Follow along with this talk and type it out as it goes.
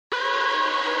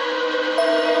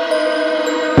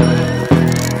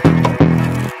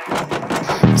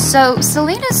So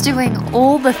Selena's doing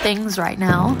all the things right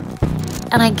now,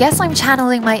 and I guess I'm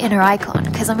channeling my inner icon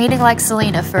because I'm eating like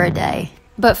Selena for a day.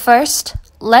 But first,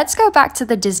 let's go back to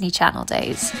the Disney Channel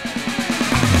days.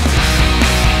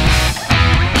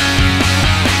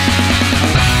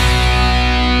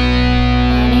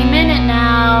 Any minute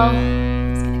now.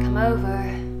 He's gonna come over.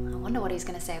 I wonder what he's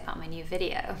gonna say about my new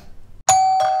video.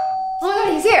 Oh my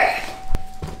god, he's here!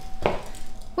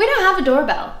 We don't have a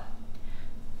doorbell.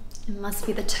 It must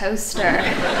be the toaster.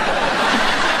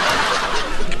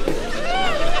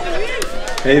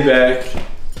 Hey, Beck.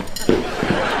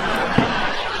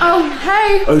 Oh,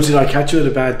 hey. Oh, did I catch you at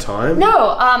a bad time?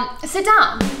 No, sit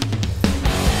down.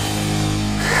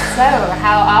 So,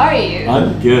 how are you?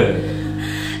 I'm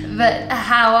good. But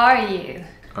how are you?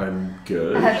 I'm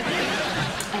good.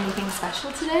 Anything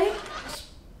special today?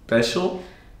 Special?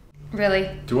 Really?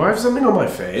 Do I have something on my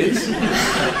face?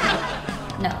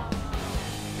 No.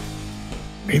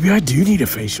 Maybe I do need a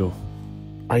facial.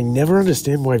 I never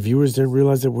understand why viewers don't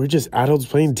realize that we're just adults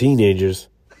playing teenagers.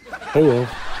 Oh well.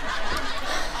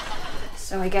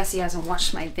 So I guess he hasn't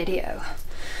watched my video.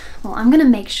 Well, I'm gonna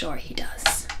make sure he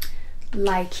does.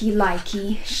 Likey,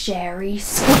 likey, sharey,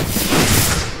 So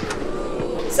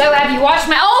have you watched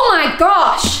my— oh my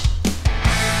gosh!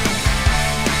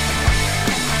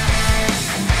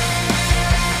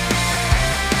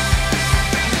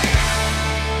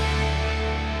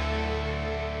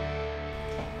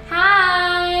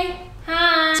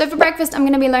 So for breakfast, I'm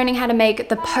gonna be learning how to make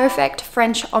the perfect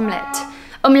French omelette.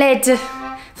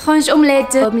 French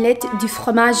omelette du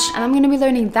fromage. And I'm gonna be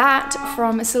learning that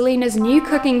from Selena's new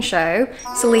cooking show,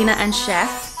 Selena and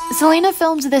Chef. Selena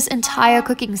filmed this entire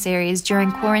cooking series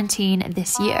during quarantine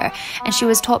this year, and she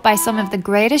was taught by some of the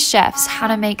greatest chefs how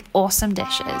to make awesome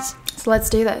dishes. So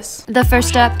let's do this. The first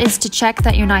step is to check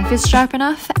that your knife is sharp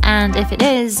enough, and if it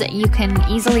is, you can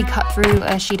easily cut through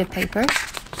a sheet of paper.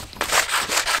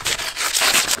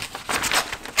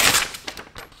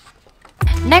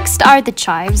 Next are the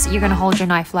chives. You're gonna hold your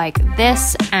knife like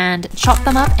this and chop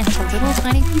them up into little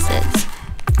tiny pieces.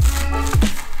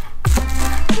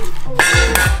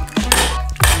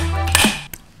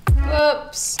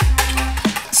 Whoops.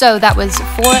 So that was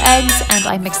 4 eggs, and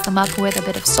I mixed them up with a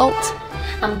bit of salt.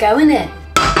 I'm going in.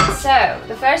 So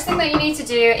the first thing that you need to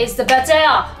do is the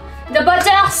butter. The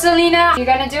butter, Selena. You're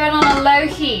gonna do it on a low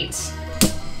heat.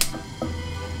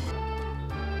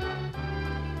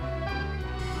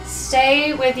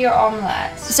 Stay with your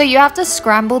omelette. So you have to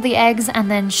scramble the eggs and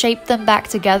then shape them back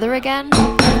together again.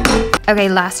 Okay,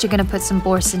 last you're gonna put some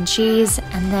boursin cheese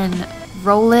and then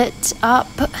roll it up.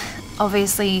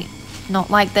 Obviously not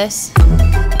like this.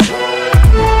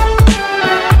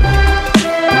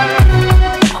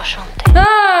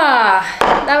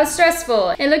 That was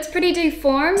stressful. It looks pretty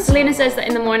deformed. Selena says that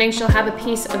in the morning she'll have a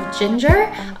piece of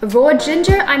ginger, a raw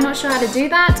ginger. I'm not sure how to do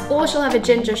that, or she'll have a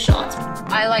ginger shot.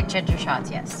 I like ginger shots,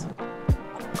 yes.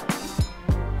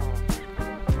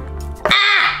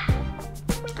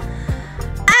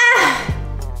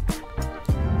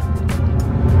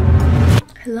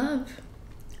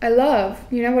 I love,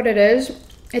 you know what it is?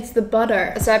 It's the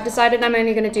butter. So I've decided I'm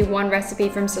only gonna do one recipe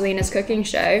from Selena's cooking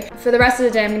show. For the rest of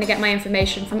the day, I'm gonna get my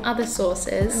information from other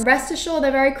sources. And rest assured,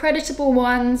 they're very creditable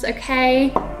ones,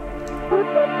 okay?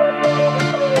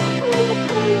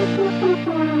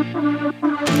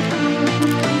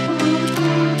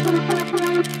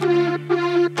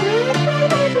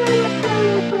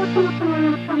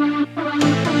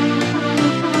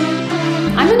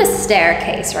 I'm in a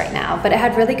staircase right now, but it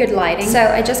had really good lighting. So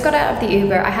I just got out of the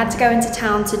Uber. I had to go into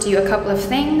town to do a couple of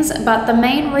things, but the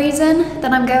main reason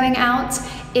that I'm going out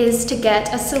is to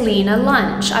get a Selena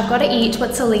lunch. I've got to eat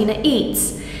what Selena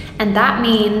eats. And that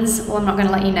means, well, I'm not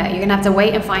gonna let you know. You're gonna have to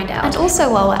wait and find out. And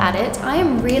also while we're at it, I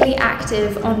am really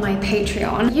active on my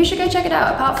Patreon. You should go check it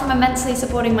out. Apart from immensely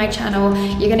supporting my channel,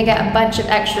 you're gonna get a bunch of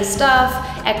extra stuff,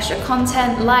 extra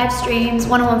content, live streams,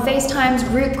 one-on-one FaceTimes,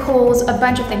 group calls, a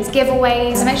bunch of things,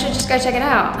 giveaways. So make sure to just go check it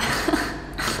out.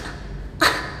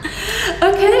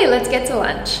 Okay, let's get to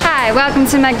lunch. Hi, welcome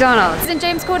to McDonald's. In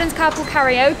James Corden's carpool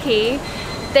karaoke,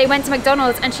 they went to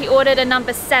McDonald's and she ordered a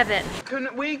number 7. Can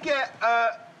we get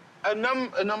a number,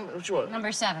 what you want?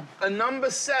 Number 7. A number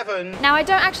 7. Now I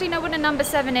don't actually know what a number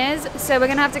 7 is, so we're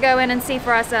gonna have to go in and see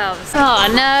for ourselves. Oh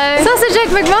no. Sausage egg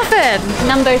McMuffin.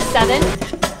 Number 7.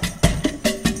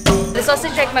 The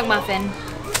sausage egg McMuffin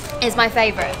is my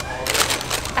favorite.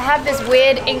 I have this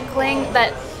weird inkling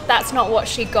that that's not what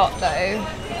she got though.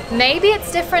 Maybe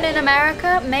it's different in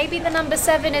America. Maybe the number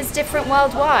 7 is different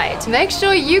worldwide. Make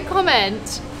sure you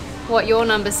comment what your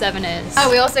number 7 is.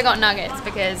 Oh, we also got nuggets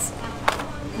because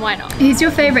why not? Who's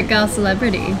your favorite girl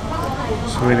celebrity?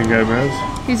 Selena Gomez.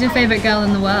 Who's your favorite girl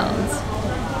in the world?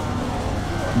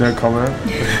 No comment.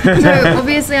 So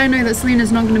obviously I know that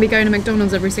Selena's not going to be going to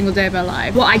McDonald's every single day of her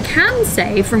life. What I can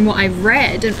say from what I've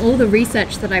read and all the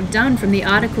research that I've done from the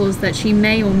articles that she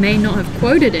may or may not have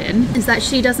quoted in is that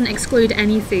she doesn't exclude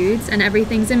any foods and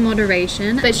everything's in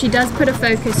moderation, but she does put a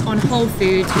focus on whole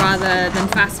foods rather than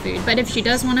fast food. But if she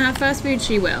does want to have fast food,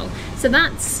 she will. So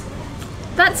that's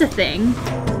a thing.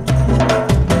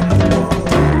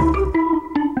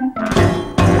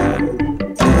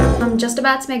 I'm just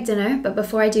about to make dinner, but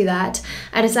before I do that,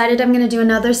 I decided I'm gonna do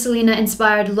another Selena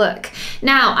inspired look.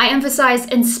 Now, I emphasize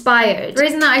inspired. The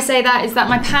reason that I say that is that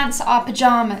my pants are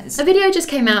pajamas. A video just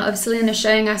came out of Selena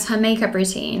showing us her makeup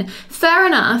routine. Fair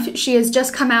enough, she has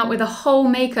just come out with a whole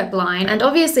makeup line, and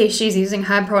obviously she's using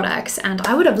her products, and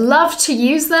I would have loved to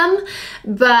use them,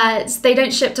 but they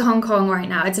don't ship to Hong Kong right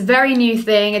now. It's a very new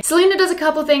thing. Selena does a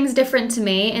couple things different to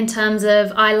me in terms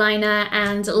of eyeliner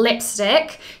and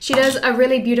lipstick. She does a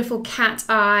really beautiful cat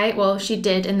eye, well, she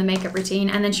did in the makeup routine,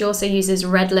 and then she also uses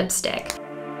red lipstick.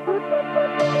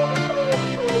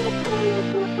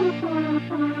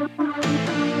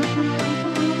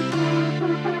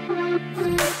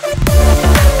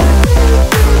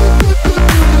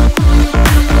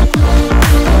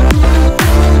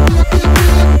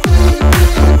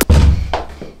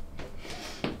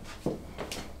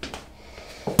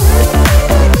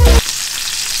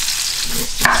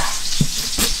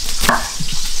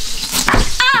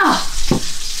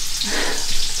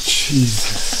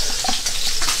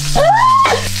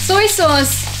 Soy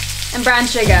sauce and brown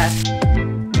sugar.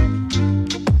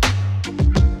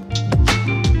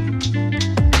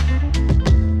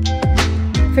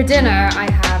 For dinner,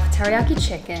 I have teriyaki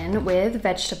chicken with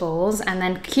vegetables and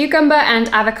then cucumber and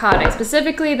avocado.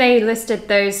 Specifically, they listed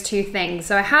those two things,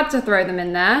 so I had to throw them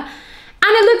in there. And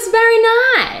it looks very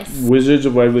nice. Wizards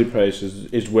of Waverly Place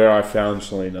is where I found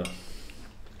Selena.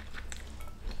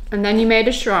 And then you made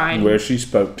a shrine. Where she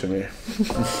spoke to me.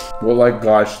 What like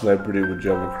guy celebrity would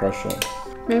you have a crush on?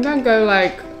 Maybe I'd go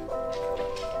like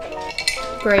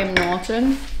Graham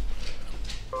Norton.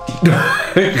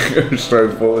 You're so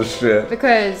full of shit.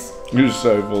 Because You're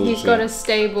so full of shit. he's got a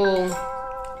stable,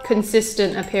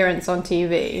 consistent appearance on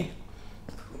TV.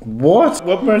 What?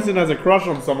 What person has a crush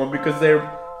on someone because they're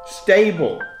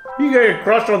stable? You get a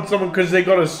crush on someone because they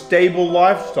got a stable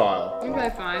lifestyle. Okay,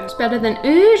 fine. It's better than,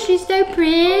 ooh, she's so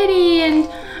pretty and,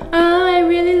 oh, I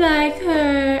really like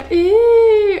her.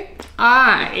 Ooh.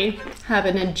 I have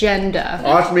an agenda.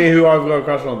 Ask me who I've got a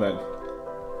crush on then.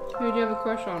 Who do you have a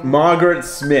crush on? Margaret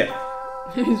Smith.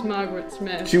 Who's Margaret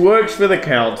Smith? She works for the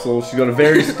council. She's got a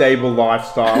very stable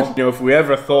lifestyle. You know, if we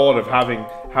ever thought of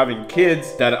having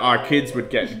kids, that our kids would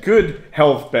get good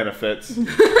health benefits.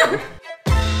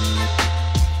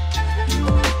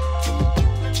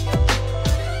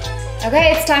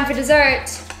 Okay, it's time for dessert.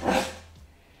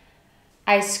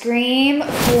 Ice cream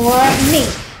for me.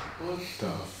 What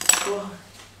the fuck?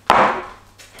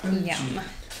 Yum.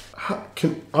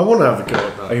 I want to have a go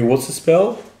at that. Okay, what's the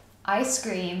spell? Ice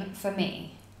cream for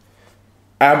me.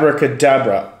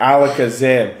 Abracadabra,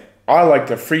 alakazam. I like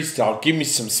to freestyle. Give me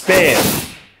some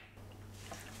spam.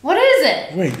 What is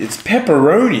it? Wait, it's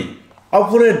pepperoni. I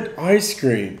wanted ice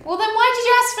cream. Well, then why did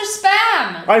you ask for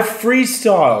spam? I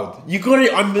freestyled. You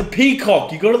gotta, I'm the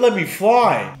peacock. You gotta let me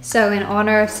fly. So in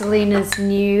honor of Selena's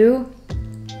new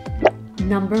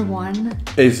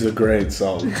 #1. It's a great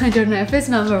song. I don't know if it's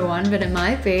 #1, but it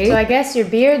might be. So I guess your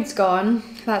beard's gone.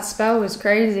 That spell was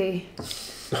crazy.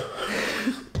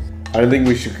 I don't think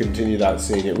we should continue that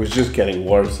scene. It was just getting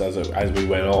worse as we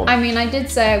went on. I mean, I did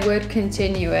say I would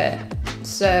continue it,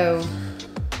 so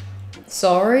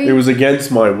sorry. It was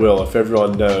against my will, if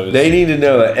everyone knows. They need to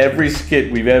know that every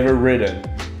skit we've ever written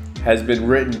has been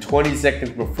written 20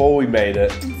 seconds before we made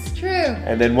it. It's true.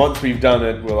 And then once we've done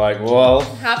it, we're like, well,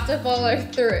 Have to follow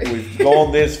through. we've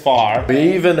gone this far.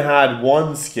 We even had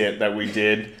one skit that we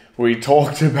did where we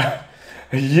talked about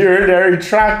a urinary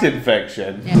tract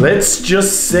infection. Yeah. Let's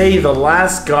just say the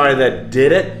last guy that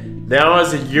did it now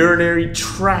has a urinary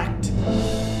tract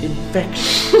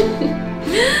infection.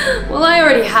 Well, I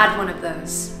already had one of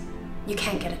those. You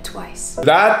can't get it twice.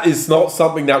 That is not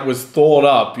something that was thought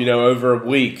up, you know, over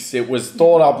weeks. It was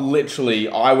thought up literally.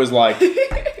 I was like,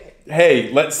 hey,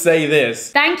 let's say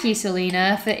this. Thank you,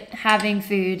 Selena, for having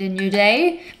food in your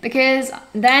day, because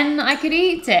then I could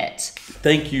eat it.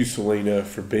 Thank you, Selena,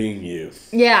 for being you.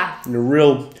 Yeah. And a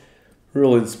real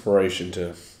inspiration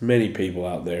to many people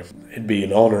out there. It'd be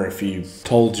an honor if you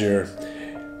told your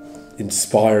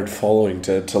inspired following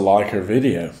to like her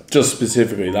video. Just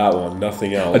specifically that one,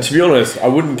 nothing else. To be honest, I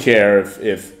wouldn't care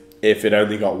if it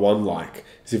only got 1 like.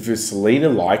 If Selena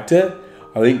liked it,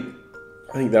 I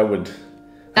I think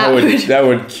that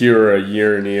would cure a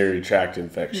urinary tract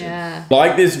infection. Yeah.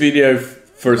 Like this video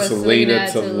for Selena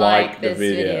Selena to like the this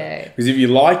video. Because if you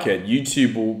like it,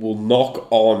 YouTube will knock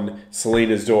on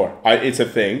Selena's door. It's a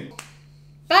thing.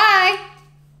 Bye.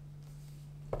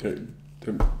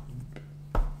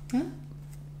 Huh?